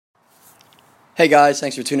Hey guys,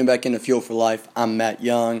 thanks for tuning back into Fuel for Life. I'm Matt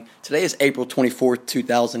Young. Today is April 24th,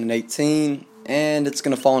 2018, and it's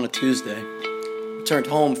going to fall on a Tuesday. I returned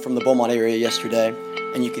home from the Beaumont area yesterday,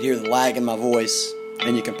 and you could hear the lag in my voice,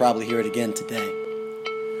 and you can probably hear it again today.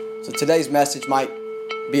 So today's message might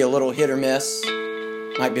be a little hit or miss,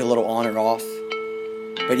 might be a little on or off,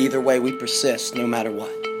 but either way, we persist no matter what.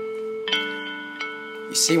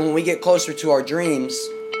 You see, when we get closer to our dreams,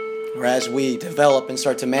 or as we develop and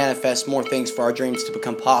start to manifest more things for our dreams to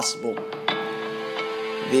become possible,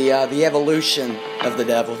 the evolution of the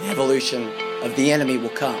devil, the evolution of the enemy will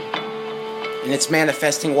come. And it's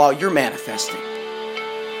manifesting while you're manifesting.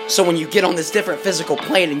 So when you get on this different physical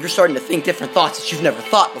plane and you're starting to think different thoughts that you've never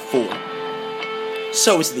thought before,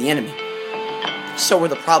 so is the enemy. So are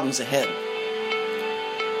the problems ahead.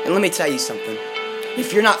 And let me tell you something.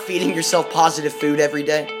 If you're not feeding yourself positive food every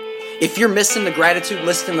day, if you're missing the gratitude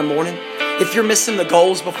list in the morning, if you're missing the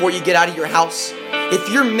goals before you get out of your house,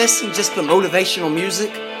 if you're missing just the motivational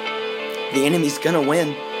music, the enemy's gonna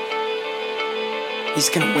win. He's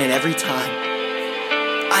gonna win every time.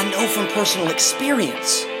 I know from personal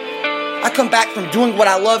experience. I come back from doing what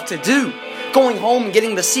I love to do, going home and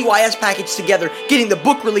getting the CYS package together, getting the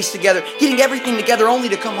book release together, getting everything together only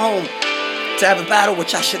to come home to have a battle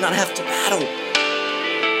which I should not have to battle.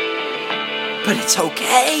 But it's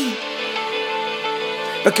okay.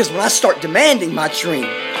 Because when I start demanding my dream,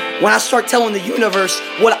 when I start telling the universe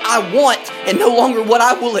what I want and no longer what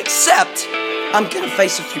I will accept, I'm going to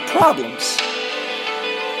face a few problems.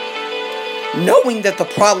 Knowing that the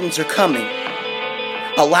problems are coming,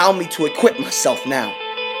 allow me to equip myself now.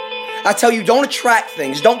 I tell you, don't attract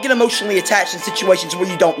things. Don't get emotionally attached in situations where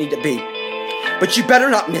you don't need to be. But you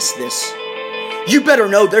better not miss this. You better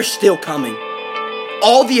know they're still coming.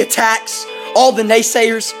 All the attacks, all the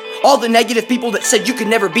naysayers, all the negative people that said you could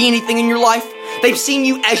never be anything in your life, they've seen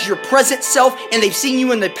you as your present self and they've seen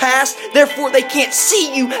you in the past. Therefore, they can't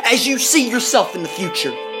see you as you see yourself in the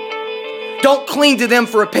future. Don't cling to them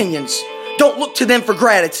for opinions. Don't look to them for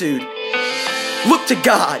gratitude. Look to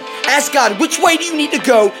God. Ask God, which way do you need to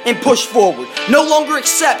go and push forward? No longer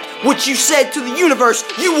accept what you said to the universe.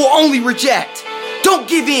 You will only reject. Don't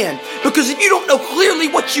give in, because if you don't know clearly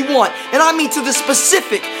what you want, and I mean to the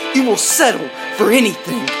specific, you will settle for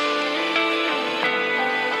anything.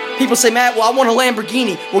 People say, Matt, well, I want a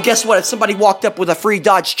Lamborghini. Well, guess what? If somebody walked up with a free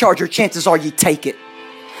Dodge Charger, chances are you take it.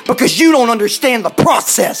 Because you don't understand the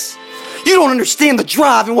process. You don't understand the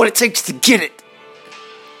drive and what it takes to get it.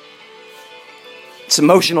 It's an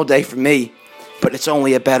emotional day for me, but it's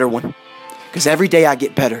only a better one. Because every day I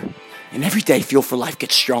get better, and every day Fuel for Life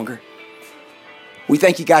gets stronger. We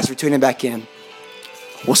thank you guys for tuning back in.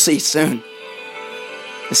 We'll see you soon.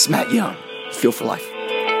 This is Matt Young, Fuel for Life.